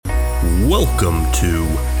Welcome to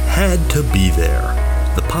Had to Be There,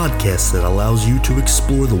 the podcast that allows you to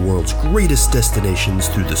explore the world's greatest destinations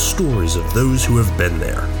through the stories of those who have been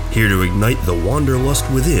there. Here to ignite the wanderlust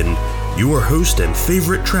within, your host and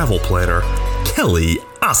favorite travel planner, Kelly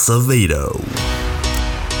Acevedo.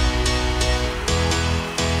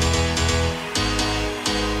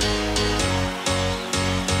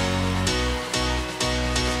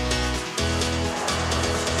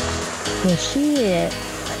 Well, shit.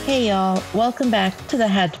 Hey, y'all. Welcome back to the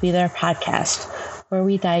Had to Be There podcast, where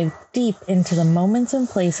we dive deep into the moments and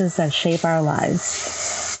places that shape our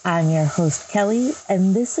lives. I'm your host, Kelly,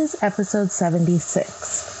 and this is episode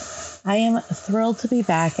 76. I am thrilled to be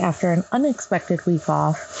back after an unexpected week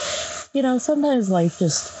off. You know, sometimes life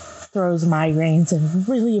just throws migraines and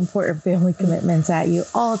really important family commitments at you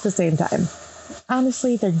all at the same time.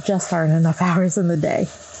 Honestly, there just aren't enough hours in the day.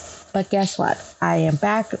 But guess what? I am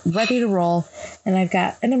back, ready to roll, and I've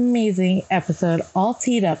got an amazing episode all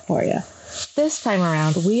teed up for you. This time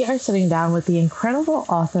around, we are sitting down with the incredible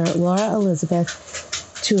author Laura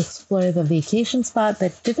Elizabeth to explore the vacation spot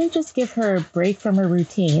that didn't just give her a break from her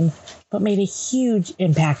routine, but made a huge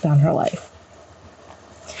impact on her life.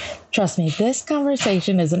 Trust me, this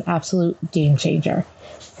conversation is an absolute game changer.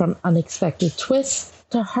 From unexpected twists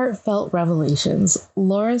to heartfelt revelations,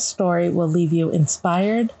 Laura's story will leave you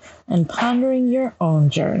inspired and pondering your own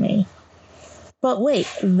journey. But wait,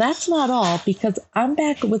 that's not all, because I'm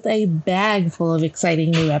back with a bag full of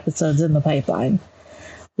exciting new episodes in the pipeline.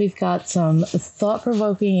 We've got some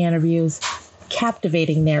thought-provoking interviews,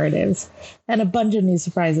 captivating narratives, and a bunch of new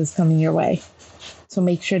surprises coming your way. So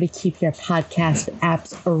make sure to keep your podcast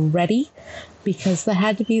apps ready, because the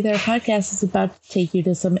Had to Be There podcast is about to take you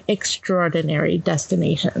to some extraordinary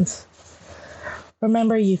destinations.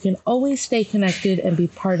 Remember, you can always stay connected and be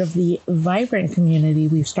part of the vibrant community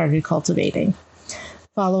we've started cultivating.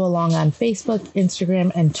 Follow along on Facebook,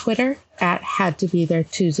 Instagram, and Twitter at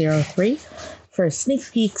HadToBeThere203 for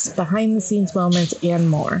sneak peeks, behind-the-scenes moments, and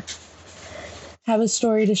more. Have a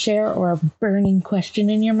story to share or a burning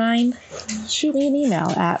question in your mind? Shoot me an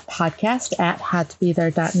email at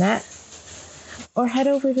podcast@hadtobethere.net or head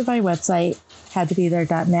over to my website,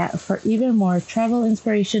 hadtobethere.net, for even more travel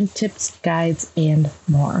inspiration, tips, guides, and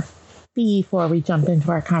more. Before we jump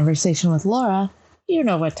into our conversation with Laura, you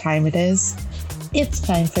know what time it is. It's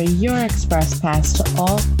time for your express pass to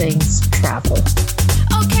all things travel. Okay.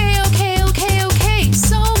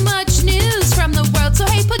 So much news from the world. So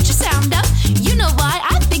hey, put your sound up. You know why?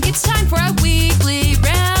 I think it's time for our weekly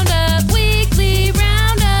roundup.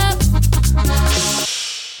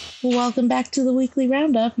 Welcome back to the Weekly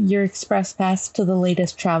Roundup, your express pass to the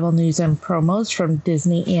latest travel news and promos from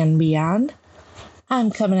Disney and beyond.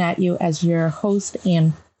 I'm coming at you as your host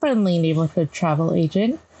and friendly neighborhood travel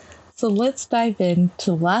agent. So let's dive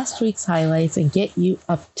into last week's highlights and get you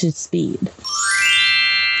up to speed.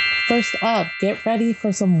 First up, get ready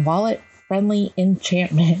for some wallet-friendly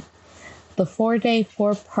enchantment. The 4-day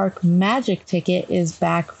 4-park magic ticket is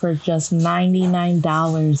back for just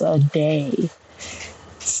 $99 a day.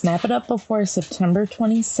 Snap it up before September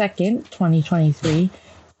 22nd, 2023,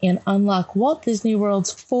 and unlock Walt Disney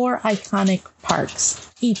World's 4 iconic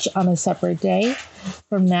parks, each on a separate day,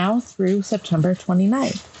 from now through September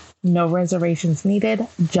 29th. No reservations needed,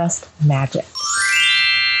 just magic.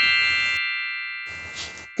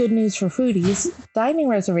 Good news for foodies, dining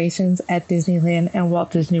reservations at Disneyland and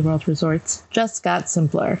Walt Disney World resorts just got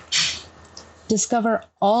simpler. Discover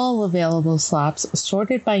all available slots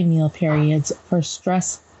sorted by meal periods for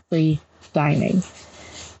stress-free dining.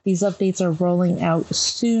 These updates are rolling out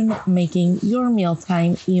soon, making your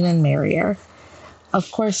mealtime even merrier. Of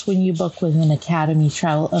course, when you book with an Academy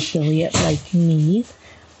Travel affiliate like me,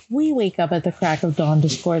 we wake up at the crack of dawn to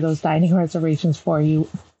score those dining reservations for you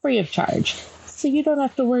free of charge, so you don't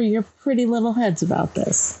have to worry your pretty little heads about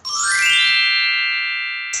this.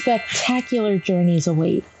 Spectacular journeys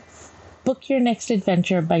await. Book your next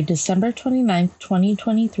adventure by December 29th,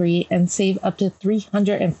 2023, and save up to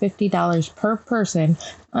 $350 per person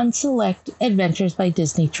on select Adventures by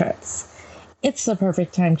Disney trips. It's the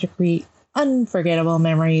perfect time to create unforgettable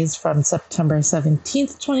memories from September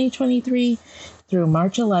 17th, 2023 through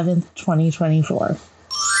March 11th, 2024.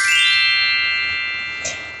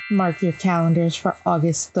 Mark your calendars for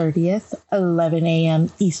August 30th, 11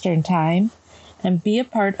 a.m. Eastern Time, and be a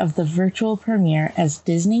part of the virtual premiere as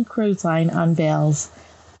Disney Cruise Line unveils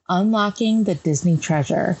Unlocking the Disney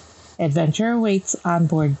Treasure. Adventure awaits on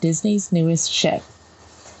board Disney's newest ship.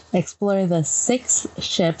 Explore the 6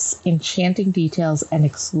 ships, enchanting details, and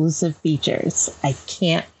exclusive features. I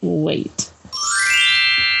can't wait.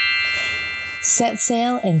 Set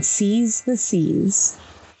sail and seize the seas.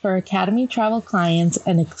 For Academy Travel clients,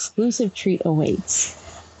 an exclusive treat awaits.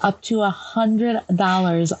 Up to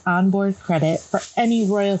 $100 onboard credit for any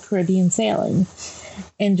Royal Caribbean sailing.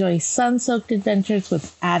 Enjoy sun-soaked adventures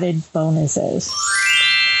with added bonuses.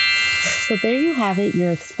 So there you have it,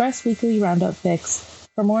 your Express Weekly Roundup fix.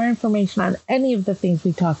 For more information on any of the things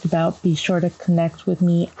we talked about, be sure to connect with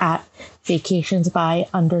me at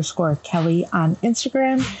vacationsby_Kelly on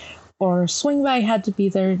Instagram or swing by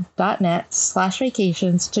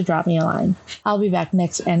hadtobethere.net/vacations to drop me a line. I'll be back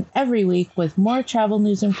next and every week with more travel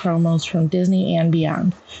news and promos from Disney and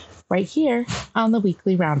beyond, right here on the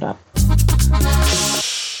Weekly Roundup.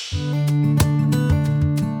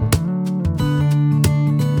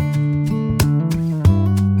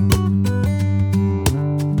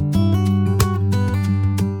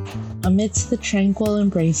 Amidst the tranquil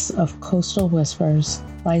embrace of coastal whispers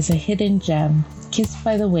lies a hidden gem, kissed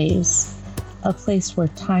by the waves, a place where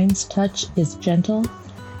time's touch is gentle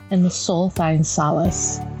and the soul finds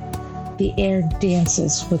solace. The air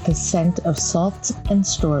dances with the scent of salt and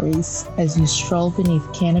stories as you stroll beneath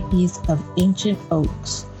canopies of ancient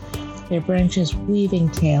oaks, their branches weaving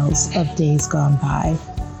tales of days gone by.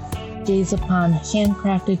 Gaze upon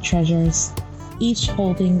handcrafted treasures, each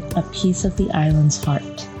holding a piece of the island's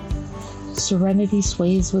heart. Serenity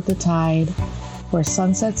sways with the tide, where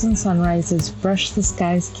sunsets and sunrises brush the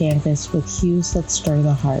sky's canvas with hues that stir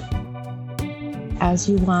the heart. As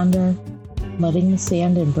you wander, letting the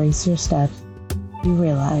sand embrace your steps, you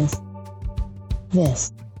realize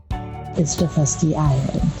this is Daufuskie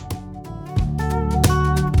Island.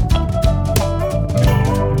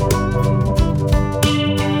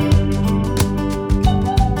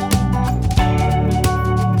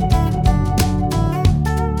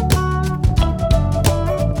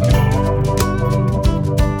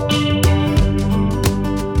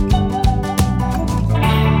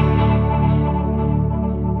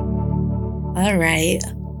 All right.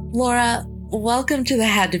 Laura, welcome to the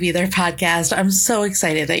Had to Be There podcast. I'm so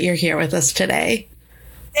excited that you're here with us today.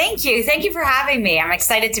 Thank you. Thank you for having me. I'm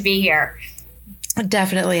excited to be here.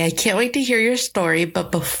 Definitely. I can't wait to hear your story.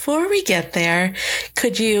 But before we get there,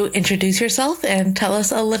 could you introduce yourself and tell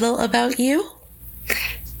us a little about you?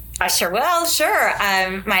 I sure will. Sure.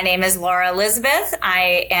 My name is Laura Elizabeth.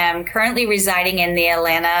 I am currently residing in the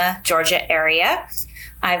Atlanta, Georgia area.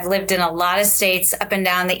 I've lived in a lot of states up and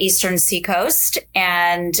down the eastern seacoast.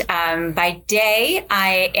 And by day,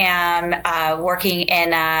 I am working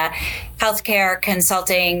in a healthcare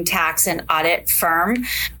consulting, tax, and audit firm.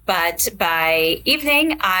 But by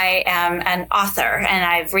evening, I am an author, and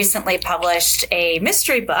I've recently published a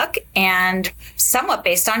mystery book and somewhat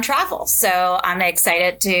based on travel. So I'm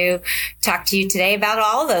excited to talk to you today about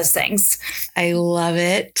all of those things. I love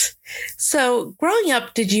it. So growing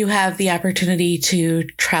up, did you have the opportunity to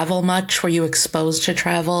travel much? Were you exposed to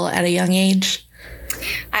travel at a young age?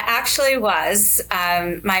 I actually was.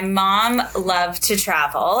 My mom loved to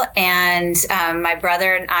travel, and my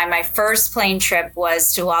brother and I, my first plane trip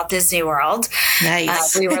was to Walt Disney World.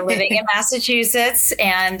 Nice. We were living in Massachusetts,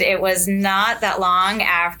 and it was not that long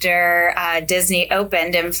after Disney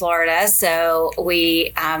opened in Florida. So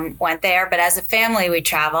we went there, but as a family, we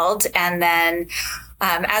traveled. And then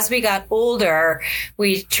as we got older,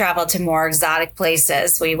 we traveled to more exotic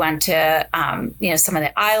places. We went to, some of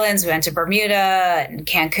the islands. We went to Bermuda and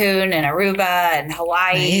Cancun and Aruba and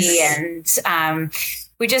Hawaii. Nice. And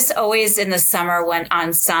we just always in the summer went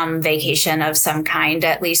on some vacation of some kind,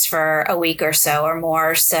 at least for a week or so or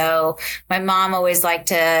more. So my mom always liked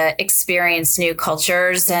to experience new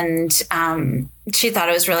cultures, and she thought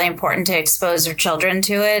it was really important to expose her children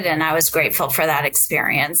to it. And I was grateful for that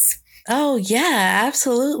experience. Oh, yeah,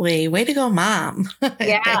 absolutely. Way to go, Mom.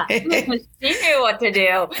 Yeah, she knew what to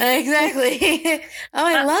do. Exactly. Oh,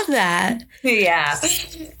 I love that. Yeah.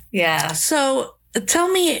 Yeah. So tell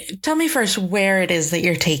me first where it is that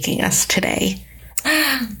you're taking us today.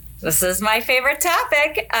 This is my favorite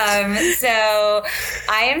topic. So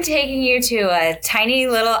I am taking you to a tiny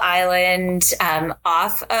little island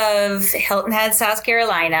off of Hilton Head, South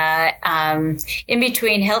Carolina, in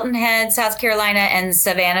between Hilton Head, South Carolina, and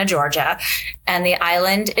Savannah, Georgia. And the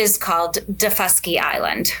island is called Daufuskie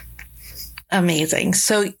Island. Amazing.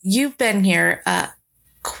 So you've been here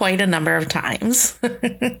quite a number of times.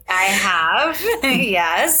 I have.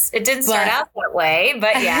 Yes. It didn't start out that way,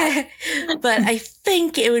 but yeah. But I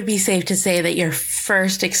think it would be safe to say that your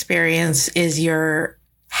first experience is your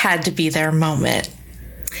had to be there moment.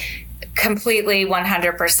 Completely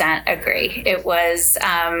 100% agree. It was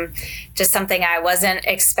just something I wasn't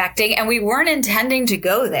expecting. And we weren't intending to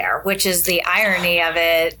go there, which is the irony of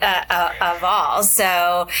it, of all.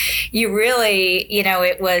 So you really,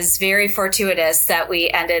 it was very fortuitous that we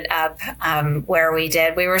ended up where we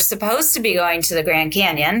did. We were supposed to be going to the Grand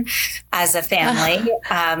Canyon as a family,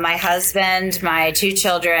 my husband, my 2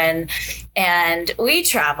 children, and we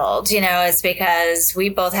traveled. It's because we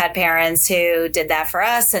both had parents who did that for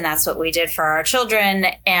us, and that's what we did for our children.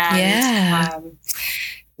 And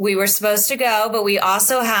we were supposed to go, but we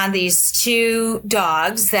also had these 2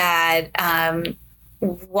 dogs that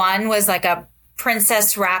one was like a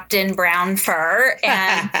princess wrapped in brown fur,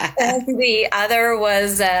 and the other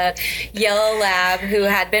was a yellow lab who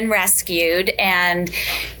had been rescued, and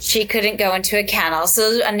she couldn't go into a kennel.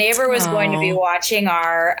 So a neighbor was going to be watching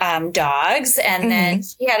our dogs, and then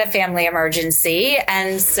she had a family emergency.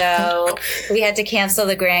 And so we had to cancel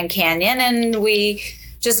the Grand Canyon, and we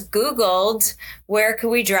just Googled where could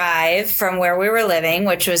we drive from where we were living,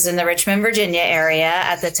 which was in the Richmond, Virginia area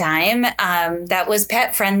at the time. That was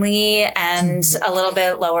pet friendly and a little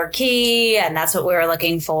bit lower key. And that's what we were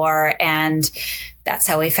looking for. And that's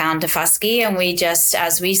how we found Daufuskie. And we just,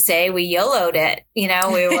 as we say, we YOLO'd it. We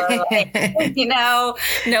were like, no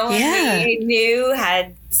one we knew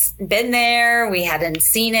had been there. We hadn't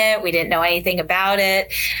seen it. We didn't know anything about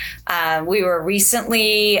it. We were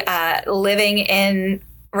recently living in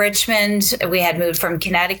Richmond. We had moved from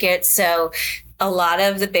Connecticut. So a lot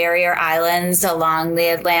of the barrier islands along the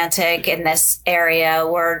Atlantic in this area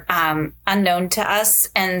were unknown to us.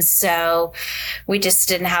 And so we just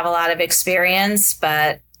didn't have a lot of experience,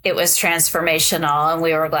 but it was transformational and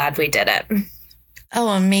we were glad we did it. Oh,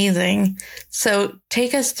 amazing. So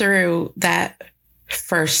take us through that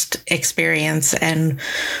first experience and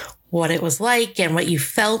what it was like and what you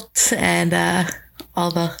felt and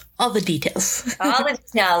all the details. All the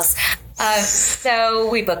details. So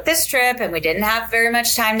we booked this trip and we didn't have very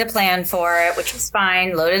much time to plan for it, which was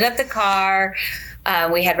fine. Loaded up the car.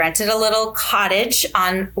 We had rented a little cottage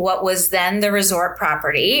on what was then the resort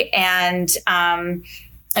property. And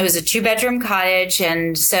it was a 2-bedroom cottage.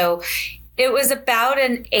 And so it was about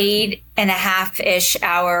an 8.5-ish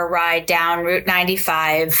hour ride down Route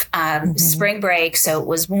 95, spring break. So it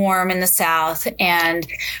was warm in the south, and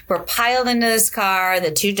we're piled into this car, the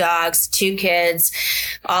 2 dogs, 2 kids,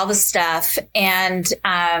 all the stuff. And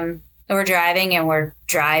we're driving and we're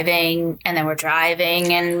driving and then we're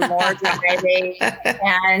driving and more driving.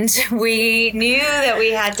 And we knew that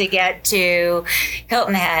we had to get to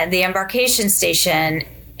Hilton Head, the embarkation station.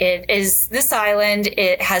 It is this island.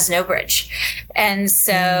 It has no bridge. And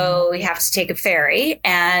so we have to take a ferry,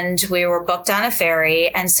 and we were booked on a ferry.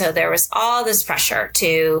 And so there was all this pressure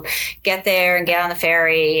to get there and get on the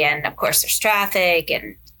ferry. And of course there's traffic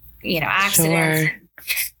and, accidents. Sure.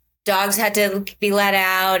 Dogs had to be let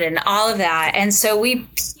out and all of that. And so we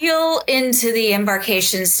peel into the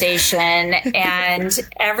embarkation station and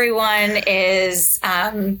everyone is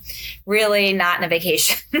really not in a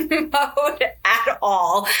vacation mode at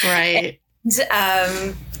all. Right.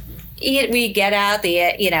 And, we get out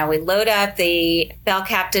we load up, the bell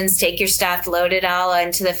captains take your stuff, load it all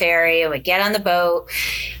into the ferry, and we get on the boat.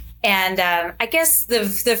 And I guess the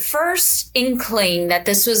first inkling that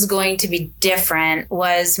this was going to be different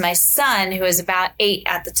was my son, who was about 8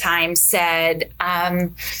 at the time, said,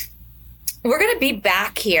 we're going to be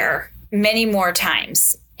back here many more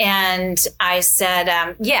times. And I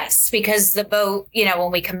said, yes, because the boat,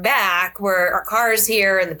 when we come back, our car is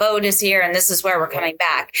here and the boat is here and this is where we're coming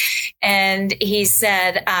back. And he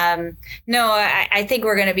said, no, I think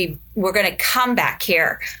we're going to come back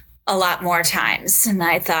here a lot more times. And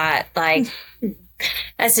I thought,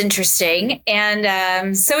 that's interesting.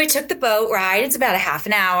 And so we took the boat ride. It's about a half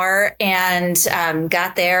an hour, and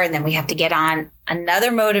got there. And then we have to get on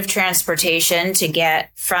another mode of transportation to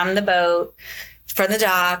get from the boat, from the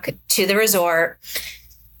dock to the resort.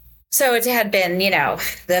 So it had been,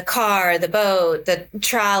 the car, the boat, the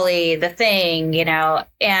trolley, the thing,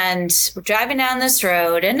 and we're driving down this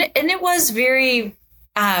road, and it was very,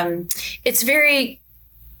 it's very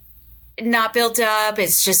not built up.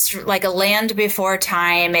 It's just like a land before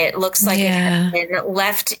time. It looks like it had been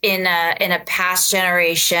left in a past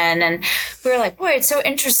generation. And we were like, boy, it's so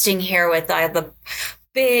interesting here with the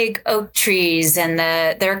big oak trees and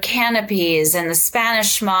their canopies and the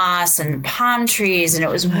Spanish moss and palm trees. And it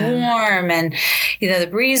was warm, and, the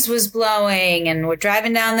breeze was blowing, and we're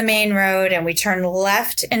driving down the main road, and we turned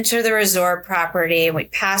left into the resort property, and we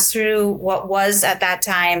passed through what was at that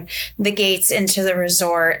time the gates into the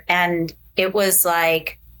resort. And it was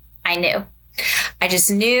like, I knew. I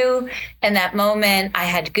just knew in that moment. I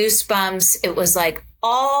had goosebumps. It was like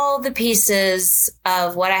all the pieces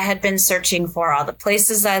of what I had been searching for, all the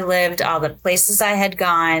places I lived, all the places I had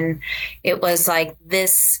gone. It was like,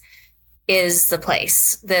 this is the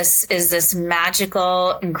place. This is this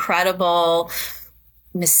magical, incredible,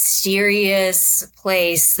 mysterious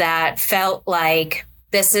place that felt like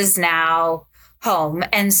this is now home.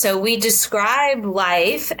 And so we describe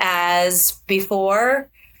life as before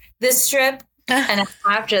this trip and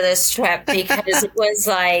after this trip, because it was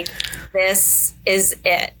like, this is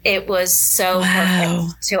it. It was so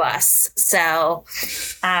perfect to us. So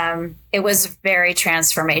it was very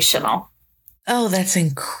transformational. Oh, that's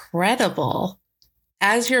incredible.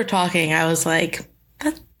 As you're talking, I was like,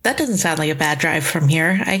 that doesn't sound like a bad drive from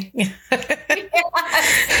here. You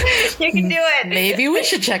can do it. Maybe we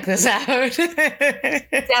should check this out.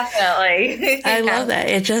 Definitely. I love that.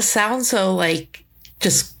 It just sounds so like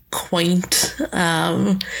just quaint.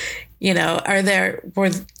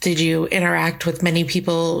 Did you interact with many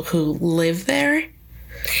people who live there?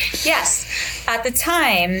 Yes. At the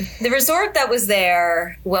time, the resort that was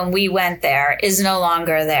there when we went there is no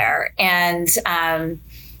longer there. And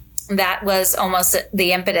that was almost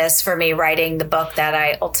the impetus for me writing the book that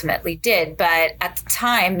I ultimately did. But at the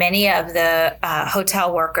time, many of the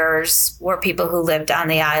hotel workers were people who lived on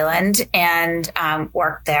the island and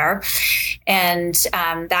worked there. And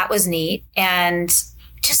that was neat. And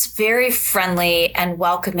just very friendly and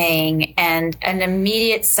welcoming and an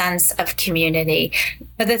immediate sense of community.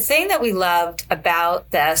 But the thing that we loved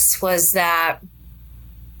about this was that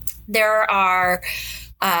there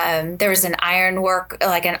was an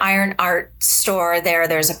an iron art store there.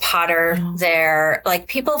 There's a potter there. Like,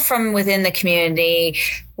 people from within the community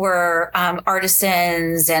were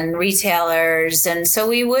artisans and retailers. And so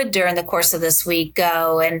we would, during the course of this week,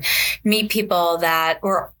 go and meet people that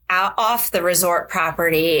were out off the resort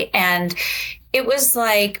property. And it was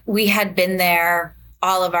like we had been there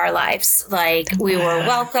all of our lives. Like, we were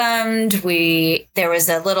welcomed. There was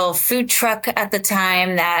a little food truck at the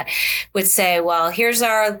time that would say, well, here's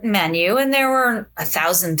our menu. And there were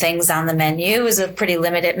 1,000 things on the menu. It was a pretty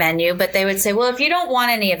limited menu, but they would say, well, if you don't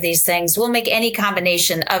want any of these things, we'll make any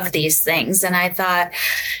combination of these things. And I thought,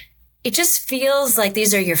 it just feels like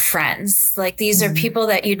these are your friends. Like, these are people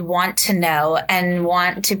that you'd want to know and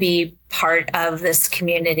want to be part of this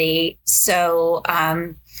community. So,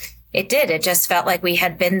 it did. It just felt like we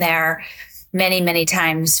had been there many, many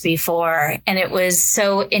times before. And it was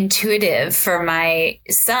so intuitive for my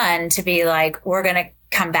son to be like, we're going to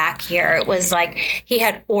come back here. It was like he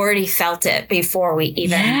had already felt it before we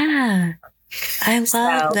even. Yeah. I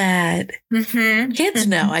love that. Mm-hmm. Kids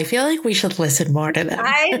know. I feel like we should listen more to them.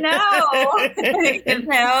 I know.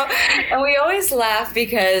 And we always laugh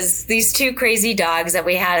because these two crazy dogs that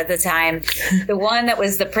we had at the time, the one that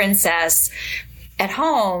was the princess, at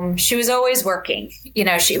home, she was always working.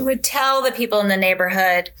 She would tell the people in the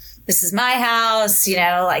neighborhood, this is my house,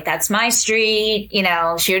 like, that's my street.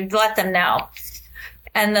 She would let them know.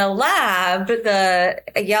 And the lab, the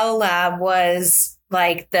yellow lab, was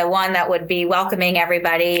like the one that would be welcoming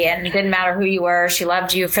everybody, and it didn't matter who you were. She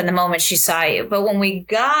loved you from the moment she saw you. But when we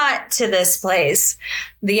got to this place,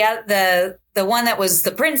 the one that was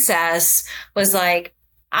the princess was like,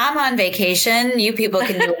 I'm on vacation. You people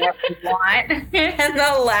can do whatever you want. And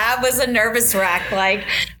the lab was a nervous wreck, like,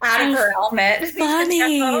 out of her element.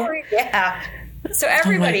 Funny. Yeah. So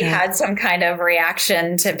everybody had some kind of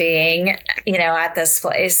reaction to being, at this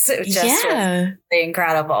place. It just was really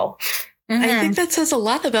incredible. Mm-hmm. I think that says a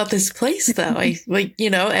lot about this place, though.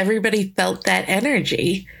 Everybody felt that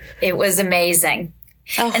energy. It was amazing.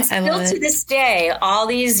 Oh, and still to this day, all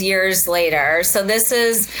these years later, so this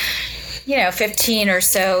is, 15 or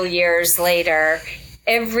so years later,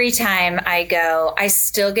 every time I go, I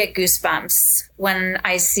still get goosebumps when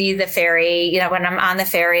I see the ferry, when I'm on the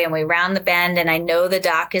ferry and we round the bend and I know the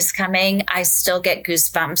dock is coming, I still get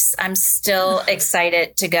goosebumps. I'm still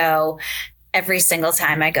excited to go every single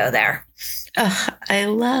time I go there. Oh, I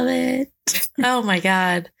love it. Oh my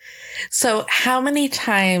God. So how many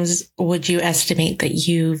times would you estimate that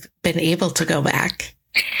you've been able to go back?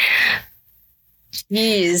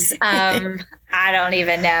 Jeez. I don't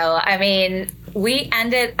even know. I mean, we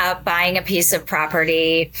ended up buying a piece of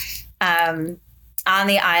property on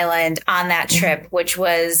the island on that trip, which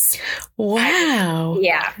was wow.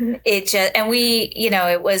 It just, and we,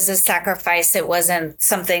 it was a sacrifice. It wasn't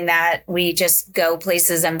something that we just go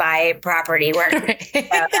places and buy property.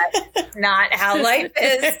 That's not how life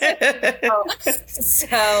is.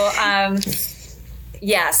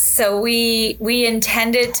 Yes. So we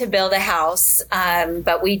intended to build a house,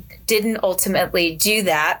 but we didn't ultimately do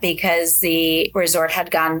that because the resort had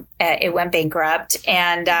it went bankrupt.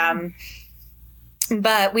 And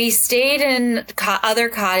But we stayed in other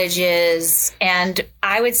cottages, and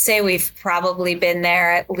I would say we've probably been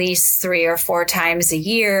there at least 3 or 4 times a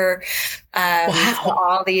year for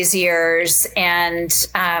all these years. And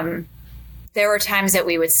there were times that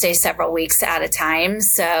we would stay several weeks at a time.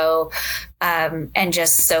 So, and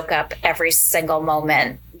just soak up every single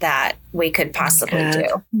moment that we could possibly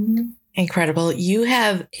do. Mm-hmm. Incredible. You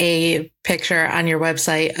have a picture on your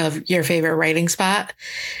website of your favorite writing spot.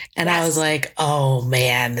 And I was like, oh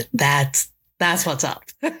man, that's what's up.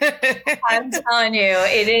 I'm telling you,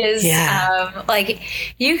 it is like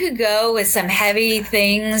you could go with some heavy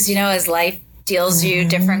things, as life deals you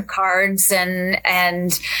different cards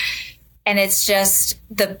and it's just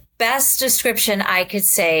the best description I could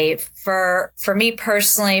say for me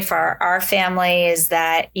personally, for our family, is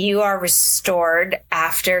that you are restored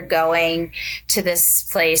after going to this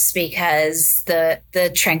place, because the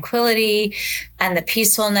tranquility and the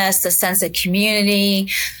peacefulness, the sense of community,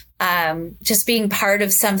 just being part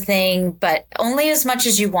of something, but only as much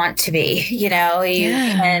as you want to be, you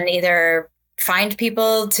can either find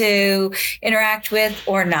people to interact with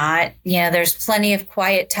or not. There's plenty of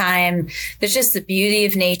quiet time. There's just the beauty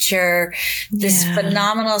of nature, this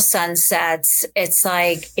phenomenal sunsets. It's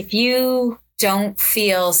like, if you don't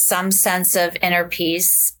feel some sense of inner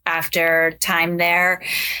peace after time there,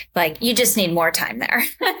 like, you just need more time there.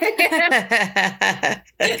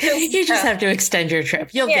 You just have to extend your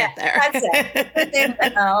trip. You'll get there. That's it.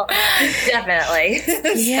 Definitely.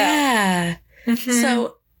 Yeah.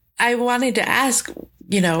 So I wanted to ask,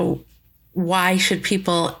 why should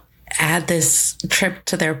people add this trip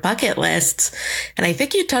to their bucket lists? And I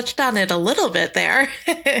think you touched on it a little bit there.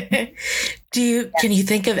 Can you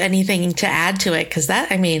think of anything to add to it? Because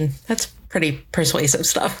that's pretty persuasive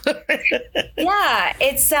stuff. Yeah,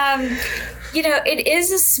 it's, it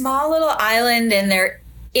is a small little island, and there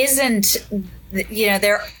isn't,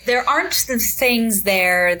 there aren't the things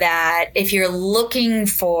there that, if you're looking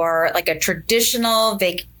for like a traditional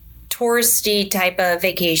touristy type of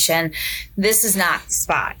vacation, this is not the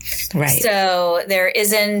spot. Right. So there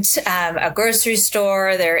isn't a grocery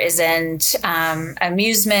store. There isn't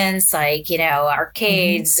amusements like,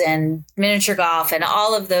 arcades and miniature golf and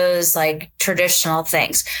all of those like traditional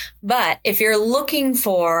things. But if you're looking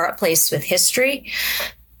for a place with history,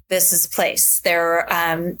 this is a place.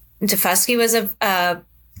 Daufuskie was a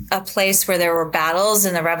place where there were battles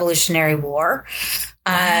in the Revolutionary War.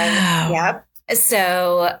 Wow. Yep.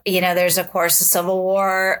 So, there's, of course, a Civil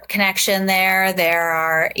War connection there. There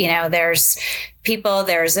are, there's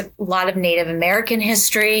a lot of Native American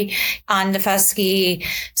history on Daufuskie.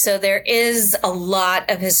 So there is a lot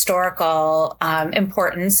of historical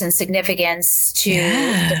importance and significance to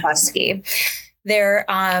Daufuskie. There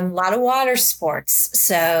are a lot of water sports,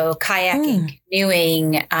 so kayaking,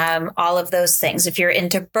 canoeing, all of those things. If you're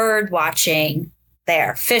into bird watching,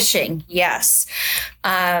 there, fishing, yes.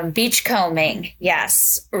 Beach combing,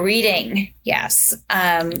 yes. Reading, yes.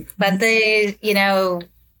 But the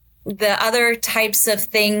other types of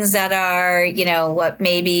things that are, what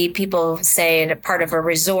maybe people say a part of a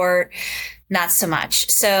resort, not so much.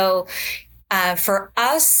 So for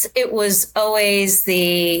us, it was always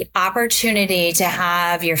the opportunity to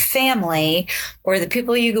have your family or the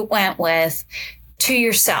people you went with to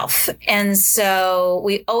yourself. And so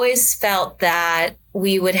we always felt that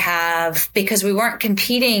we would have, because we weren't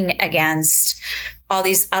competing against all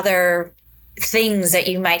these other things that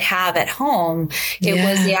you might have at home, it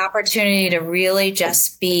was the opportunity to really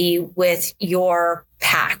just be with your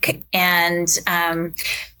pack. And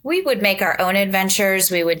we would make our own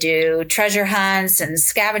adventures. We would do treasure hunts and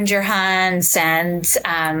scavenger hunts and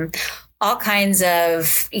all kinds of,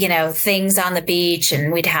 things on the beach,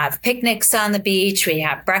 and we'd have picnics on the beach. We'd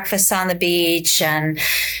have breakfast on the beach, and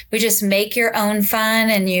we just make your own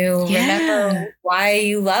fun. And you remember why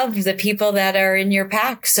you love the people that are in your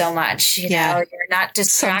pack so much. You know, you're not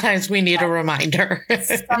distracted. Sometimes we need a reminder.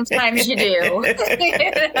 Sometimes you do.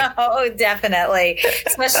 Definitely.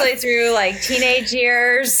 Especially through like teenage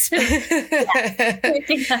years. The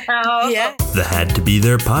Had to Be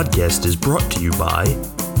There podcast is brought to you by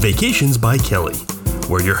Vacations by Kelly,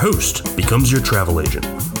 where your host becomes your travel agent.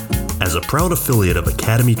 As a proud affiliate of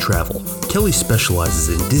Academy Travel, Kelly specializes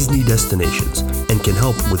in Disney destinations and can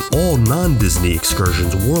help with all non-Disney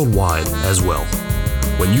excursions worldwide as well.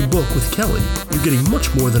 When you book with Kelly, you're getting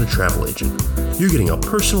much more than a travel agent. You're getting a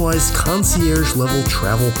personalized concierge-level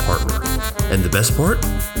travel partner. And the best part?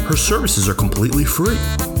 Her services are completely free.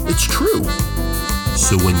 It's true.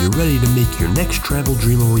 So when you're ready to make your next travel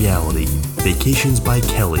dream a reality, Vacations by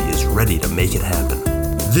Kelly is ready to make it happen.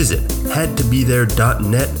 Visit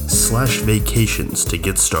hadtobethere.net/vacations to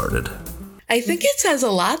get started. I think it says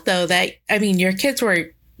a lot, though, that, I mean, your kids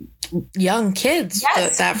were young kids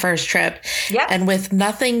that first trip, and with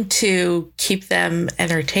nothing to keep them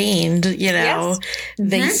entertained,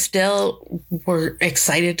 they still were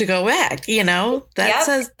excited to go back.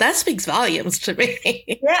 That speaks volumes to me.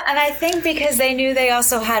 Yeah, and I think because they knew they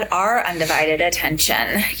also had our undivided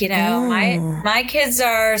attention. My kids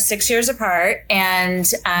are 6 years apart, and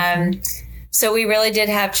so we really did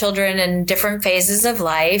have children in different phases of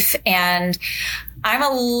life, and I'm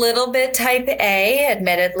a little bit type A,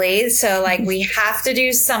 admittedly. So we have to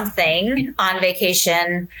do something on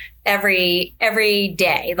vacation every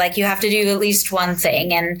day. You have to do at least one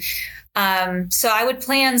thing. And so I would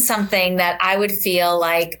plan something that I would feel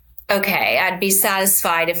like, okay, I'd be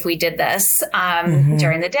satisfied if we did this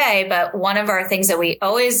during the day. But one of our things that we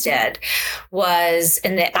always did was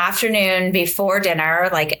in the afternoon before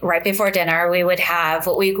dinner, right before dinner, we would have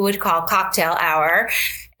what we would call cocktail hour.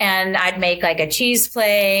 And I'd make a cheese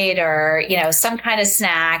plate or, some kind of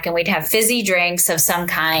snack, and we'd have fizzy drinks of some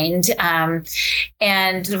kind.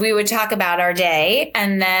 And we would talk about our day.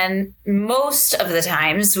 And then most of the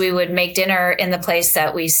times we would make dinner in the place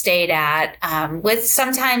that we stayed at, with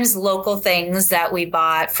sometimes local things that we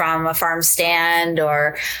bought from a farm stand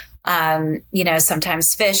or,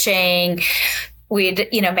 sometimes fishing. We'd,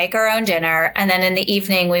 make our own dinner. And then in the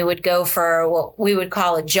evening, we would go for what we would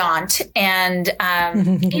call a jaunt. And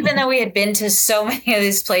even though we had been to so many of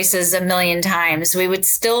these places a million times, we would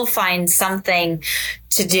still find something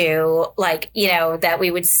to do, that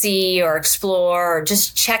we would see or explore or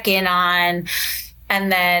just check in on. And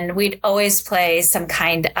then we'd always play some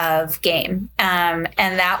kind of game. And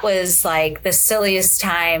that was the silliest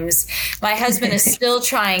times. My husband is still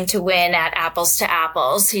trying to win at apples to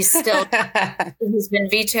apples. He's been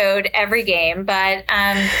vetoed every game. But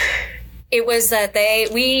it was that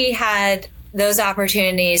we had those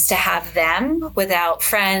opportunities to have them without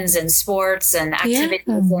friends and sports and activities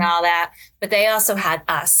and all that. But they also had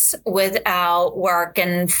us without work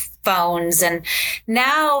and phones. And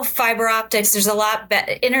now fiber optics, there's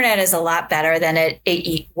internet is a lot better than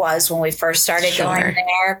it was when we first started going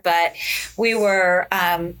there. But we were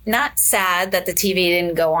not sad that the TV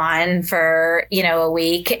didn't go on for, a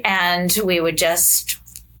week, and we would just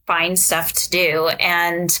find stuff to do.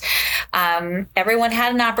 And everyone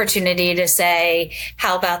had an opportunity to say,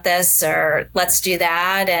 how about this? Or let's do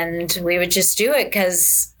that. And we would just do it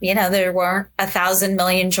because, there weren't 1,000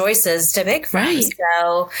 million choices to pick from. Right.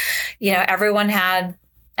 So, everyone had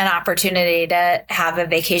an opportunity to have a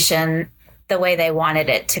vacation the way they wanted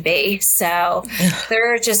it to be. So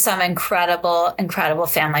there are just some incredible, incredible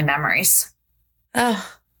family memories. Oh,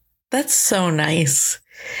 that's so nice.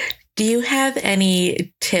 Do you have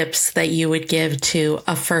any tips that you would give to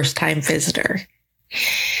a first-time visitor?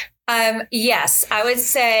 Yes, I would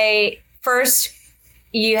say first,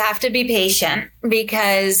 you have to be patient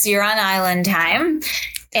because you're on island time,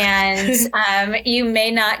 and you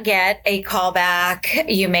may not get a call back.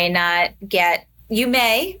 You may,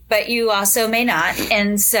 but you also may not.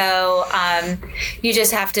 And so you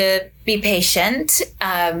just have to be patient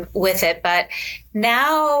with it. But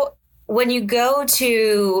now, when you go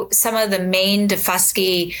to some of the main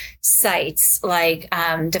Daufuskie sites, like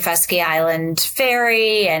Daufuskie Island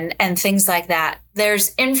Ferry and things like that,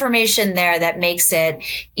 there's information there that makes it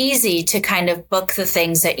easy to kind of book the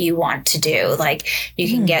things that you want to do. Like you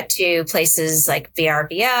can get to places like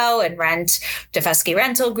VRBO and rent Daufuskie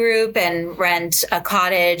Rental Group and rent a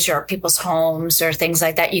cottage or people's homes or things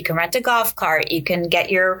like that. You can rent a golf cart. You can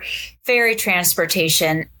get your ferry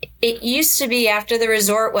transportation. It used to be after the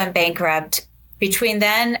resort went bankrupt. Between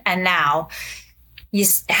then and now, you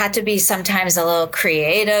had to be sometimes a little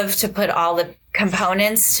creative to put all the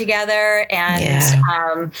components together.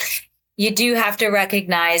 And you do have to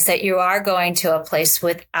recognize that you are going to a place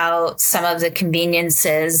without some of the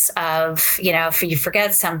conveniences of, if you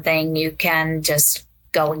forget something, you can just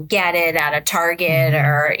go and get it at a Target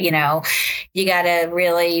or, you got to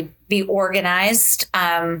really be organized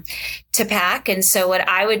to pack. And so what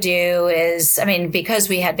I would do is, because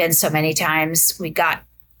we had been so many times,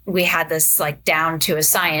 we had this down to a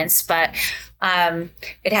science, but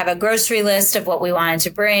it'd have a grocery list of what we wanted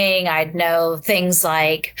to bring. I'd know things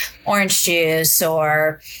like orange juice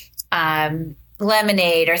or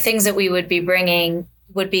lemonade or things that we would be bringing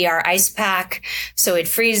would be our ice pack. So we'd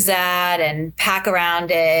freeze that and pack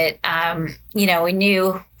around it. We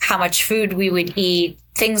knew how much food we would eat,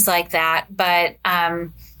 things like that. But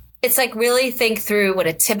it's really think through what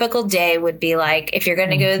a typical day would be like. If you're going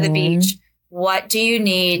to go to the beach, what do you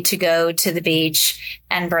need to go to the beach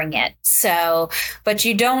and bring it? So, but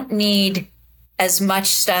you don't need as much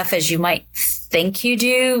stuff as you might think you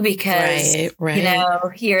do because,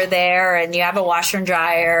 you're there and you have a washer and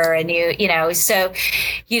dryer and so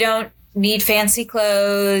you don't need fancy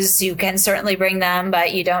clothes. You can certainly bring them,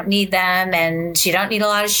 but you don't need them, and you don't need a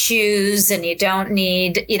lot of shoes, and you don't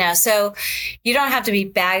need, so you don't have to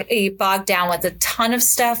be bogged down with a ton of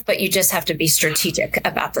stuff, but you just have to be strategic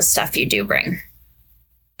about the stuff you do bring.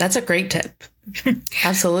 That's a great tip.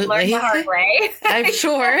 Absolutely. Learn the hard way. I'm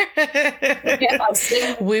sure. Yes.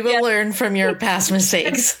 We will learn from your past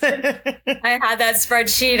mistakes. I had that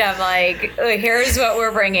spreadsheet. I'm like, oh, here's what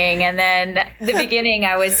we're bringing. And then the beginning,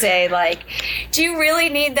 I would say, like, do you really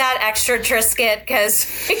need that extra Triscuit? Because,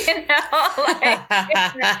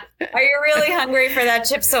 are you really hungry for that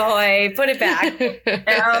Chips Ahoy? Put it back. And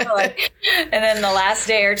then the last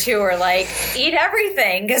day or two are like, eat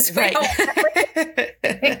everything because we don't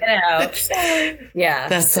Yeah.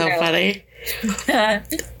 That's so funny.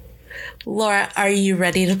 Laura, are you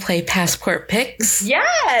ready to play Passport Picks?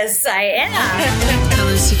 Yes, I am. Tell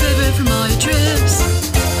us your favorite from all your trips.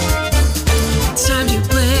 It's time to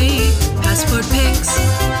play Passport Picks.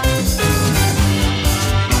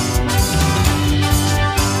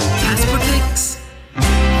 Passport Picks.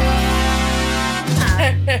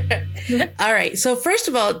 All right. So first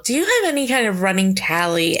of all, do you have any kind of running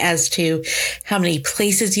tally as to how many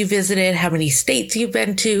places you visited, how many states you've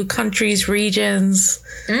been to, countries, regions?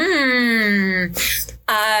 I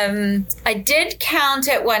did count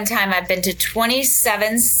at one time. I've been to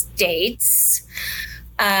 27 states.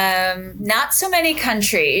 Not so many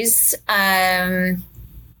countries.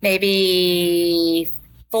 Maybe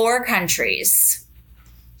 4 countries.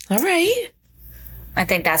 All right. I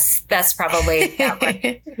think that's probably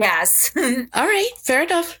yes. All right, fair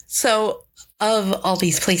enough. So, of all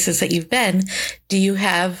these places that you've been, do you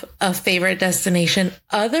have a favorite destination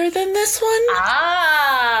other than this one?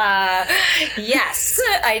 Yes,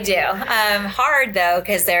 I do. Hard though,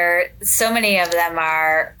 because so many of them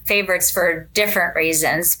are favorites for different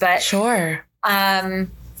reasons. But sure.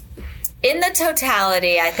 In the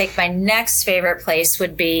totality, I think my next favorite place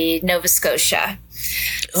would be Nova Scotia.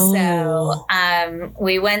 Ooh. So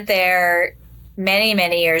we went there many,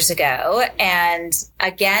 many years ago and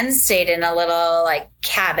again stayed in a little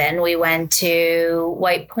cabin. We went to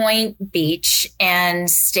White Point Beach and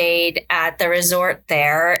stayed at the resort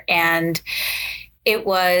there. And it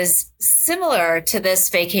was similar to this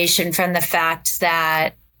vacation from the fact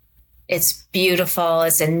that it's beautiful.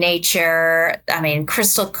 It's in nature. I mean,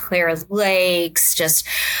 crystal clear lakes, just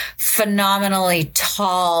phenomenally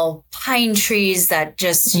tall pine trees that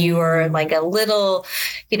just, you were like a little,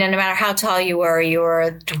 no matter how tall you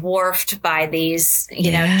were dwarfed by these,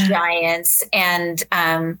 giants. And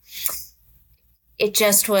it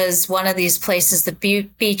just was one of these places. The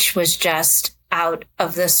beach was just out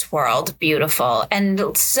of this world beautiful.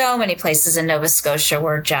 And so many places in Nova Scotia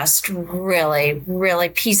were just really, really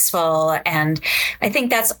peaceful. And I think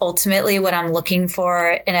that's ultimately what I'm looking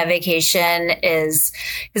for in a vacation is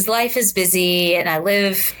life is busy and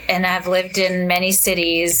I've lived in many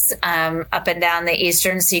cities up and down the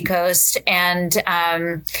eastern seacoast. And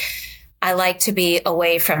I like to be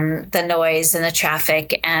away from the noise and the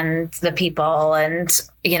traffic and the people and,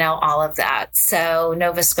 all of that. So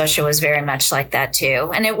Nova Scotia was very much like that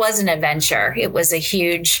too. And it was an adventure. It was a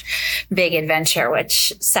huge, big adventure,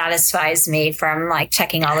 which satisfies me from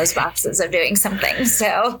checking all those boxes of doing something.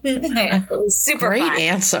 So it was super Great fun.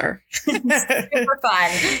 Answer. Super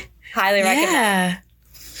fun. Highly recommend. Yeah.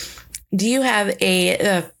 Do you have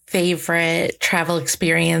a favorite travel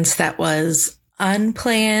experience that was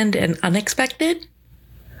unplanned and unexpected?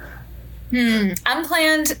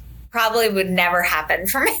 Unplanned probably would never happen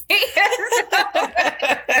for me.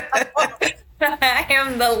 I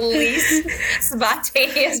am the least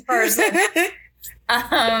spontaneous person.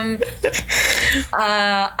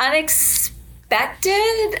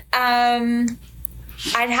 Unexpected.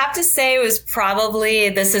 I'd have to say it was probably,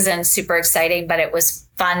 this isn't super exciting, but it was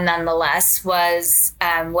fun nonetheless, was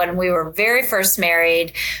when we were very first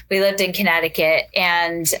married. We lived in Connecticut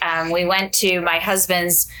and we went to my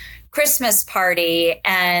husband's Christmas party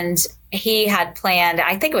and he had planned,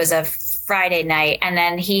 I think it was a Friday night, and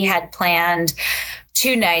then he had planned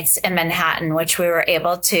 2 nights in Manhattan, which we were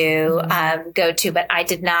able to go to, but I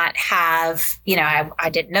did not have, I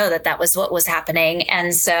didn't know that was what was happening.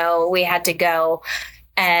 And so we had to go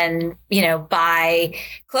and, buy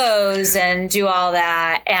clothes and do all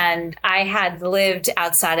that. And I had lived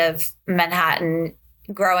outside of Manhattan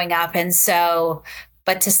growing up. And so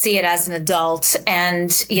but to see it as an adult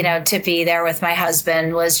and, you know, to be there with my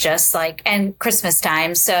husband was just like, and Christmas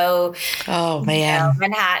time. So, oh man, you know,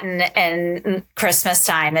 Manhattan and Christmas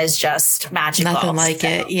time is just magical. Nothing like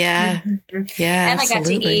it. Yeah. Mm-hmm. Yeah. And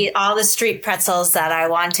absolutely. I got to eat all the street pretzels that I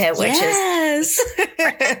wanted, which is.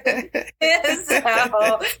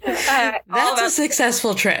 So, that's a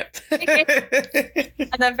successful trip. And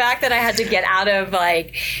the fact that I had to get out of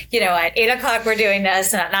like, you know, at 8 o'clock we're doing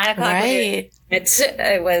this and at 9 o'clock we're doing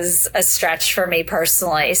it was a stretch for me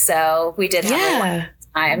personally. So we did have a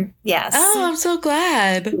time. Yes. Oh, I'm so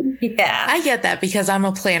glad. Yeah. I get that because I'm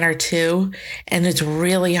a planner too. And it's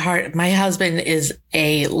really hard. My husband is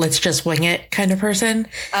a let's just wing it kind of person.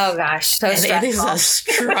 Oh gosh. So and stressful. it is a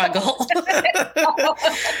struggle.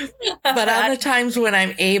 But on the times when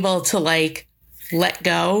I'm able to like let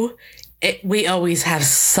go, we always have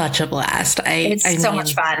such a blast. It's so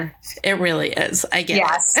much fun. It really is. I get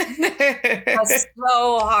it. It's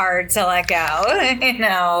so hard to let go. You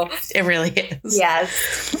know, it really is.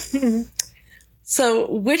 Yes.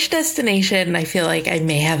 So, which destination, I feel like I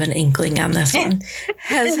may have an inkling on this one,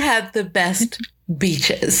 has had the best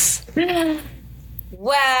beaches?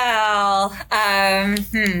 Well,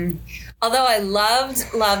 although I loved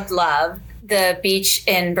the beach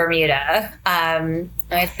in Bermuda.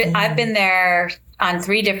 I've been there on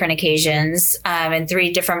 3 different occasions, and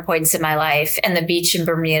 3 different points in my life. And the beach in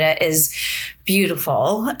Bermuda is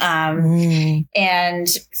beautiful. And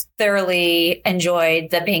thoroughly enjoyed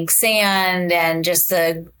the pink sand and just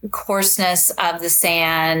the coarseness of the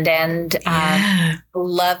sand and,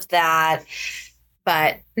 loved that.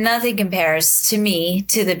 But nothing compares to me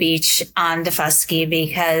to the beach on Daufuskie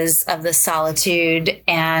because of the solitude.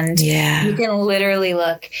 And you can literally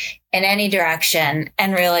look in any direction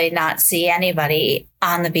and really not see anybody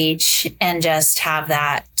on the beach and just have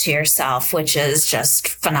that to yourself, which is just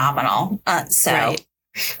phenomenal.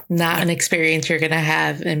 Not an experience you're going to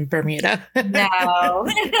have in Bermuda. No,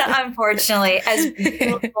 unfortunately, as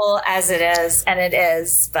beautiful as it is, and it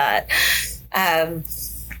is, but,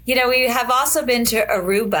 you know, we have also been to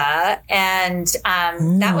Aruba, and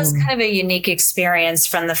that was kind of a unique experience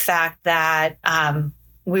from the fact that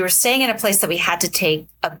we were staying in a place that we had to take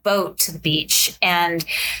a boat to the beach. And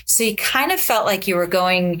so you kind of felt like you were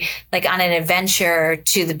going like on an adventure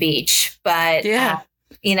to the beach. But,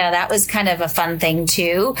 you know, that was kind of a fun thing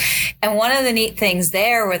too. And one of the neat things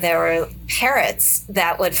there were parrots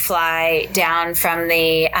that would fly down from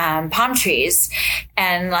the palm trees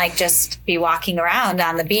and like just be walking around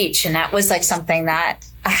on the beach. And that was like something that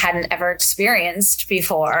I hadn't ever experienced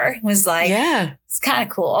before. It was like, it's kind of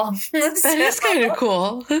cool. That is kind of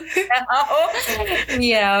cool.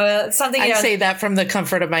 You know, something. I say that from the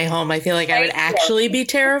comfort of my home. I feel like I would actually be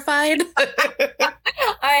terrified.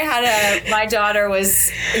 My daughter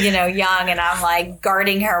was, you know, young, and I'm like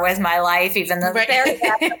guarding her with my life, even though they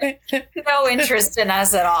had no interest in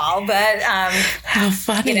us at all. But how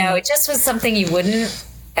funny. You know, it just was something you wouldn't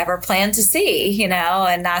ever plan to see, you know,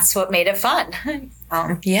 and that's what made it fun.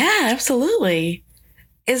 Yeah, absolutely.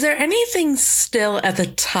 Is there anything still at the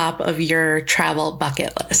top of your travel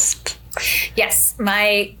bucket list? Yes.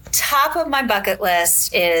 My top of my bucket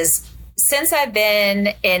list is, since I've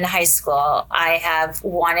been in high school, I have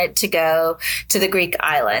wanted to go to the Greek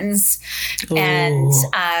islands. Ooh. And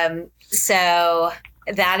so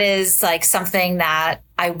that is like something that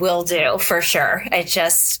I will do for sure. It's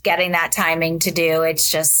just getting that timing to do. It's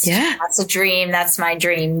just, that's a dream. That's my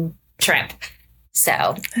dream trip.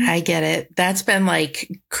 So I get it. That's been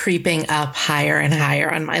like creeping up higher and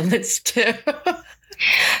higher on my list too.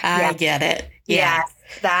 I get it. Yeah.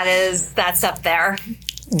 Yes, that's up there.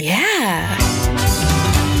 Yeah.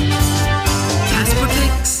 Passport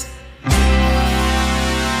pics.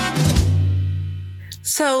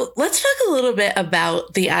 So let's talk a little bit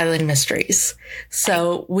about the island mysteries.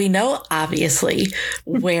 So we know obviously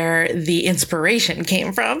where the inspiration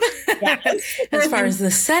came from as far as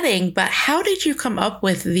the setting, but how did you come up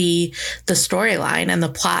with the storyline and the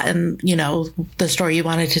plot and, you know, the story you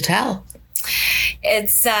wanted to tell?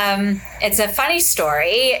 It's a funny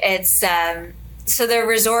story. It's so the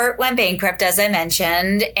resort went bankrupt, as I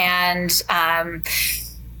mentioned, and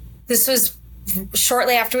this was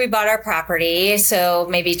shortly after we bought our property, so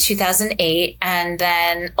maybe 2008, and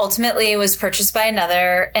then ultimately it was purchased by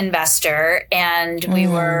another investor, and we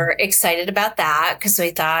were excited about that because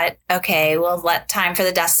we thought, okay, we'll let time for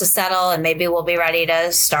the dust to settle, and maybe we'll be ready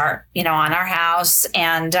to start, you know, on our house.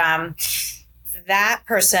 And that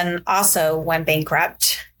person also went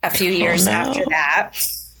bankrupt a few years after that.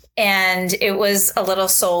 And it was a little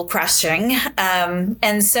soul crushing.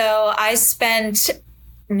 And so I spent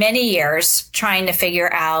many years trying to figure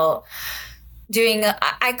out doing,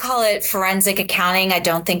 I call it forensic accounting. I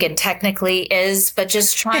don't think it technically is, but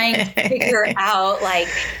just trying to figure out like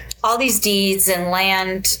all these deeds and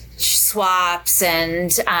land swaps and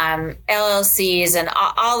LLCs and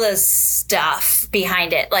all this stuff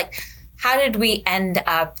behind it. Like, how did we end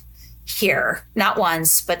up here? Not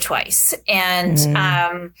once, but twice. And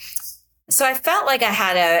so I felt like I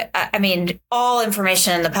had all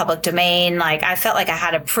information in the public domain. Like, I felt like I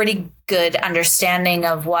had a pretty good understanding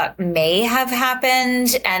of what may have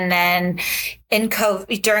happened. And then during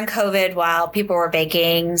COVID, while people were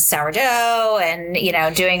baking sourdough and,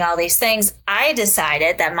 doing all these things, I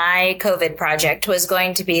decided that my COVID project was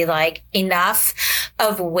going to be like enough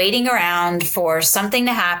of waiting around for something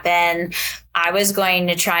to happen. I was going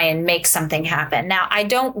to try and make something happen. Now, I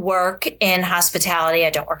don't work in hospitality. I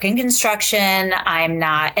don't work in construction. I'm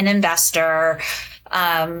not an investor.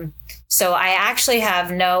 So I actually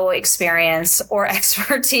have no experience or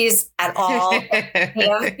expertise at all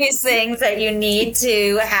of these things that you need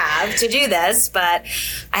to have to do this. But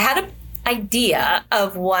I had an idea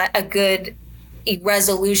of what a good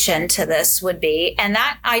resolution to this would be. And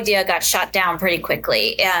that idea got shot down pretty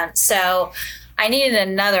quickly. And so I needed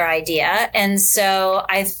another idea. And so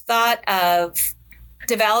I thought of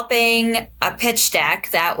developing a pitch deck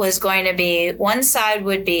that was going to be, one side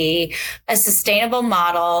would be a sustainable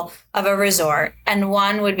model of a resort and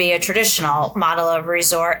one would be a traditional model of a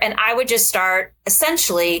resort. And I would just start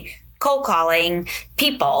essentially cold calling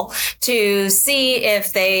people to see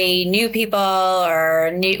if they knew people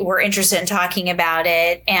or were interested in talking about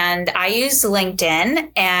it. And I used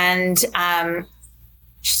LinkedIn, and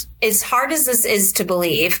as hard as this is to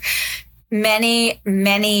believe,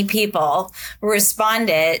 many people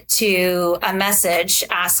responded to a message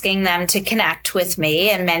asking them to connect with me,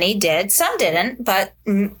 and many did. Some didn't, but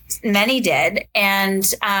many did.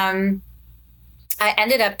 And I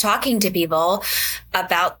ended up talking to people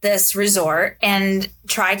about this resort and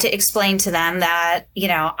tried to explain to them that,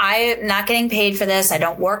 I'm not getting paid for this. I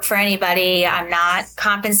don't work for anybody. I'm not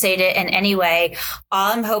compensated in any way.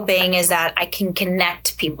 All I'm hoping is that I can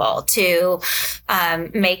connect people to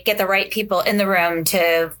get the right people in the room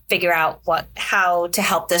to figure out how to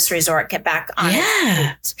help this resort get back on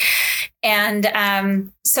its feet.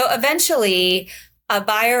 And so eventually a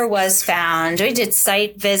buyer was found. We did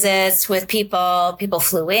site visits with people. People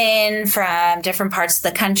flew in from different parts of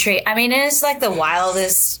the country. I mean, it is like the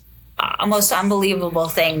wildest, most unbelievable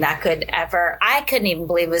thing that could ever, I couldn't even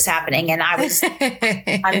believe was happening. And I was on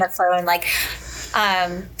the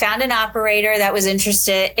phone, found an operator that was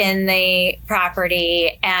interested in the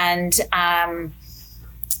property. And,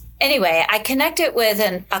 anyway, I connected with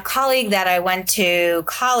a colleague that I went to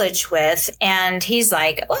college with, and he's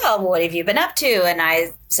like, well, what have you been up to? And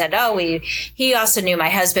I said, he also knew my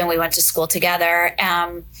husband. We went to school together.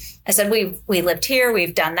 I said, we lived here.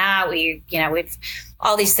 We've done that. We've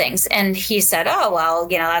all these things. And he said, oh, well,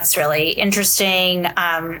 that's really interesting.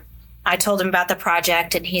 I told him about the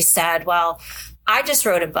project, and he said, well, I just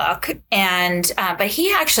wrote a book, and but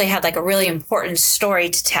he actually had like a really important story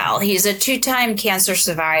to tell. He's a 2-time cancer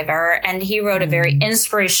survivor, and he wrote a very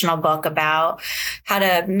inspirational book about how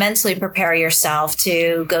to mentally prepare yourself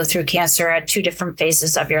to go through cancer at 2 different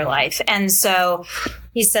phases of your life. And so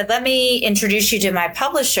he said, let me introduce you to my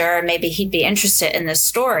publisher. Maybe he'd be interested in this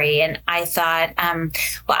story. And I thought,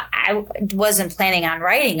 I wasn't planning on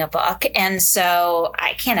writing a book. And so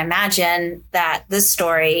I can't imagine that this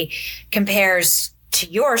story compares to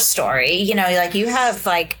your story. You have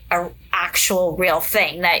like a actual real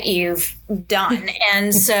thing that you've done.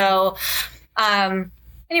 And so,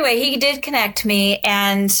 anyway, he did connect me,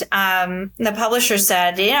 and the publisher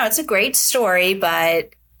said, it's a great story, but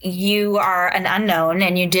you are an unknown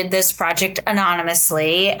and you did this project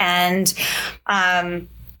anonymously. And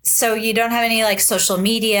so you don't have any like social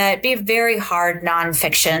media. It'd be a very hard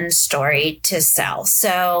nonfiction story to sell.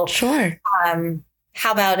 So sure.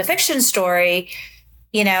 How about a fiction story?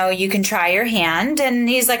 You can try your hand. And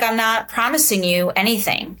he's like, I'm not promising you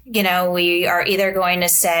anything. We are either going to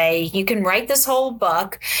say, you can write this whole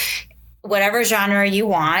book, whatever genre you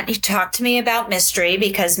want. He talked to me about mystery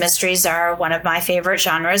because mysteries are one of my favorite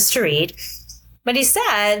genres to read. But he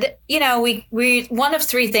said, we one of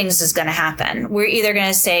 3 things is going to happen. We're either going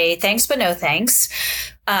to say thanks, but no thanks.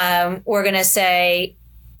 We're going to say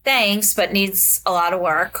thanks, but needs a lot of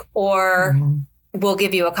work, or we'll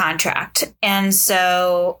give you a contract. And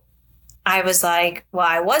so I was like, well,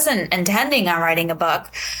 I wasn't intending on writing a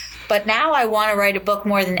book, but now I want to write a book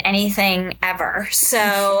more than anything ever.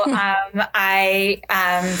 So I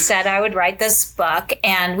said I would write this book,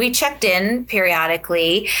 and we checked in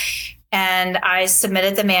periodically. And I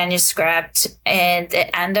submitted the manuscript at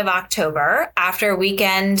the end of October after a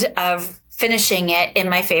weekend of finishing it in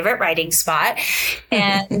my favorite writing spot.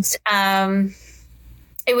 And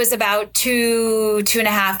it was about two and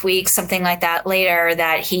a half weeks, something like that later,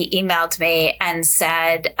 that he emailed me and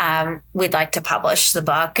said, we'd like to publish the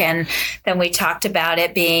book. And then we talked about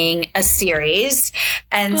it being a series.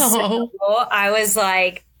 And so I was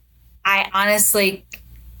like, I honestly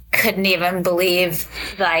couldn't even believe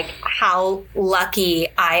like how lucky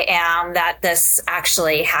I am that this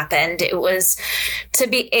actually happened. It was to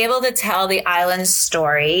be able to tell the island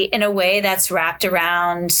story in a way that's wrapped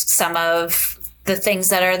around some of the things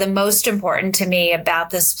that are the most important to me about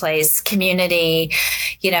this place: community,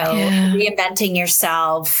 reinventing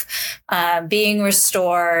yourself, being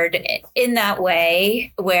restored in that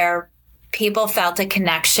way where people felt a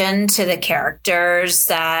connection to the characters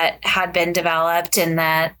that had been developed and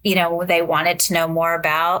that, they wanted to know more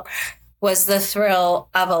about, was the thrill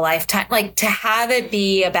of a lifetime. Like, to have it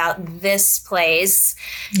be about this place,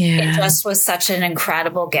 it just was such an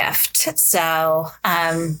incredible gift. So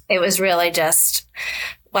it was really just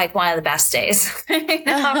like one of the best days. Really,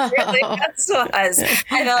 that's what it was.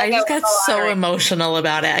 I just got so emotional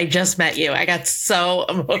about it. I just met you. I got so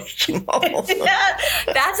emotional.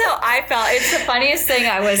 That's how I felt. It's the funniest thing.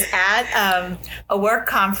 I was at a work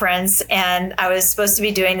conference and I was supposed to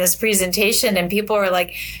be doing this presentation and people were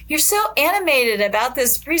like, "You're so animated about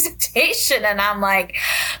this presentation." And I'm like,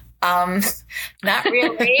 not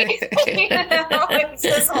really. It's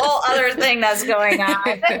this whole other thing that's going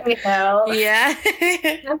on. Yeah.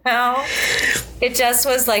 It just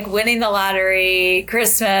was like winning the lottery,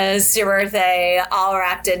 Christmas, your birthday, all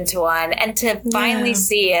wrapped into one. And to finally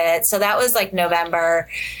see it. So that was like November.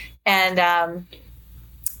 And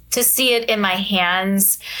to see it in my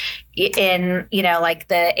hands in, like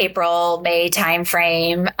the April, May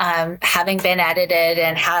timeframe, having been edited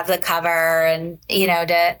and have the cover and,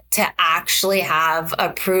 to actually have a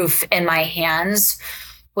proof in my hands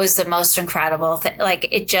was the most incredible thing. Like,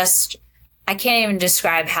 it just, I can't even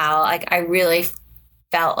describe how, like, I really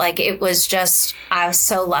felt like it was just, I was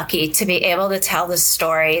so lucky to be able to tell the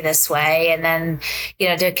story this way. And then,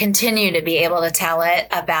 to continue to be able to tell it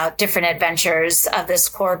about different adventures of this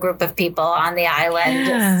core group of people on the island.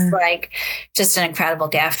 It's like just an incredible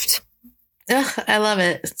gift. Ugh, I love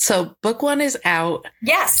it. So book one is out.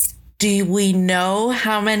 Yes. Do we know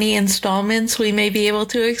how many installments we may be able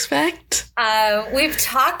to expect? We've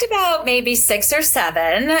talked about maybe 6 or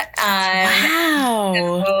 7. Wow.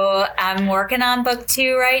 So I'm working on book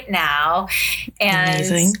 2 right now. And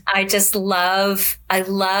amazing. I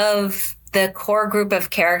love the core group of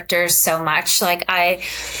characters so much. Like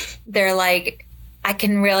they're like, I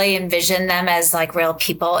can really envision them as like real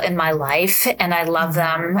people in my life. And I love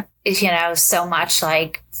them, so much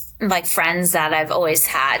like friends that I've always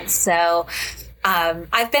had. So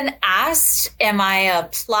I've been asked, am I a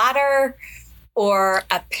plotter or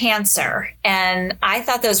a pantser? And I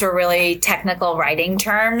thought those were really technical writing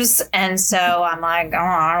terms. And so I'm like,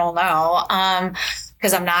 I don't know.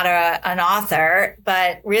 Because I'm not an author.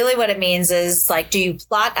 But really what it means is like, do you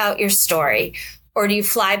plot out your story? Or do you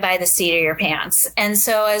fly by the seat of your pants? And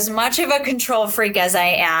so as much of a control freak as I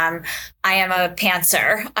am a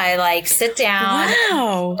pantser. I like sit down.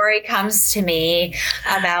 Wow. The story comes to me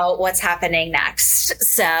about what's happening next.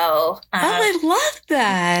 So, I love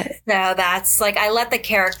that. So that's like, I let the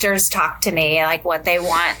characters talk to me, like what they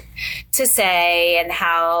want to say and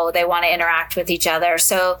how they want to interact with each other.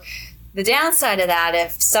 So the downside of that,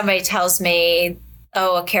 if somebody tells me,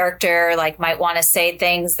 a character like might want to say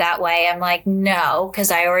things that way, I'm like, no, because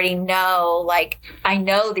I already know, like, I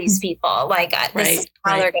know these people, like, this is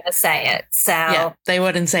how they're going to say it. So yeah, they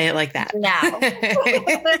wouldn't say it like that. No.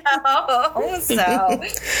 No. So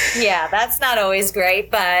yeah, that's not always great,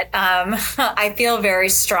 but I feel very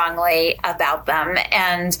strongly about them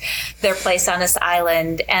and their place on this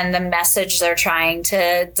island and the message they're trying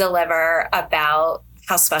to deliver about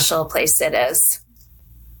how special a place it is.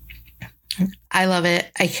 I love it.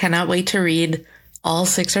 I cannot wait to read all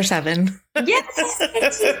 6 or 7. Yes.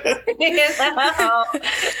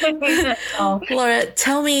 Laura,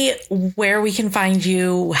 tell me where we can find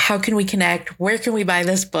you. How can we connect? Where can we buy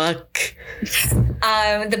this book?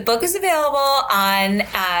 The book is available on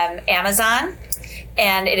Amazon.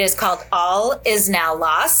 And it is called All Is Now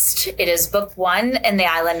Lost. It is book 1 in the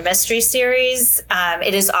Island Mystery series.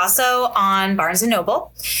 It is also on Barnes &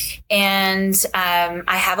 Noble. And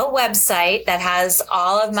I have a website that has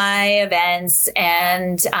all of my events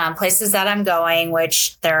and places that I'm going,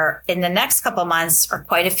 which there in the next couple months are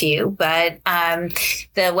quite a few. But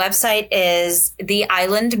the website is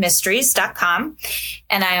theislandmysteries.com.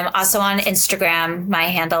 And I am also on Instagram. My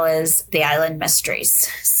handle is The Island Mysteries.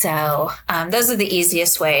 So those are the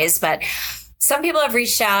easiest ways. But some people have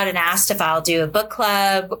reached out and asked if I'll do a book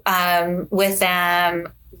club with them.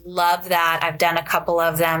 Love that. I've done a couple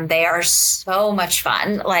of them. They are so much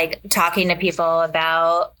fun, like talking to people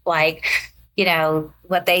about like, you know,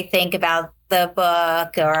 what they think about the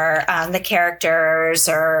book or the characters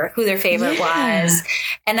or who their favorite was.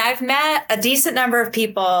 And I've met a decent number of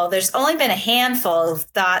people. There's only been a handful who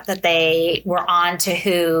thought that they were on to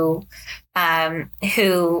who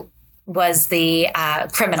was the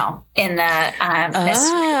criminal in the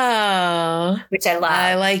mystery, which I love.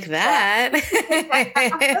 I like that.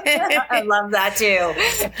 I love that too.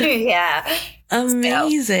 Yeah.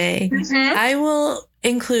 Amazing. So, I will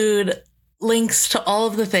include links to all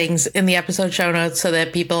of the things in the episode show notes so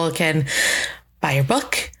that people can buy your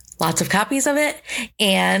book, lots of copies of it,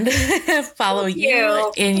 and follow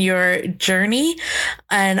you in your journey.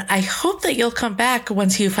 And I hope that you'll come back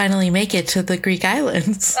once you finally make it to the Greek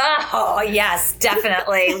islands. Oh, yes,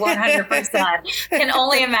 definitely. 100%. Can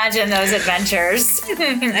only imagine those adventures.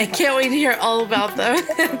 I can't wait to hear all about them.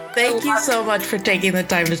 Thank you so much for taking the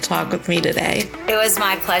time to talk with me today. It was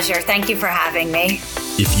my pleasure. Thank you for having me.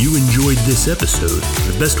 If you enjoyed this episode,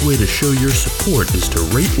 the best way to show your support is to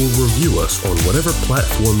rate or review us on whatever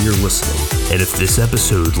platform you're listening. And if this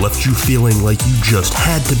episode left you feeling like you just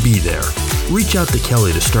had to be there, reach out to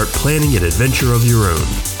Kelly to start planning an adventure of your own.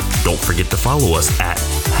 Don't forget to follow us at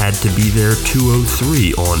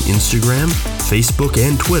HadToBeThere203 on Instagram, Facebook,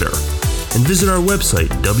 and Twitter. And visit our website,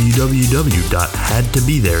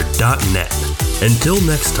 www.hadtobethere.net. Until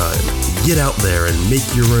next time, get out there and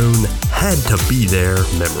make your own Had to Be There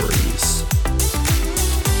memories.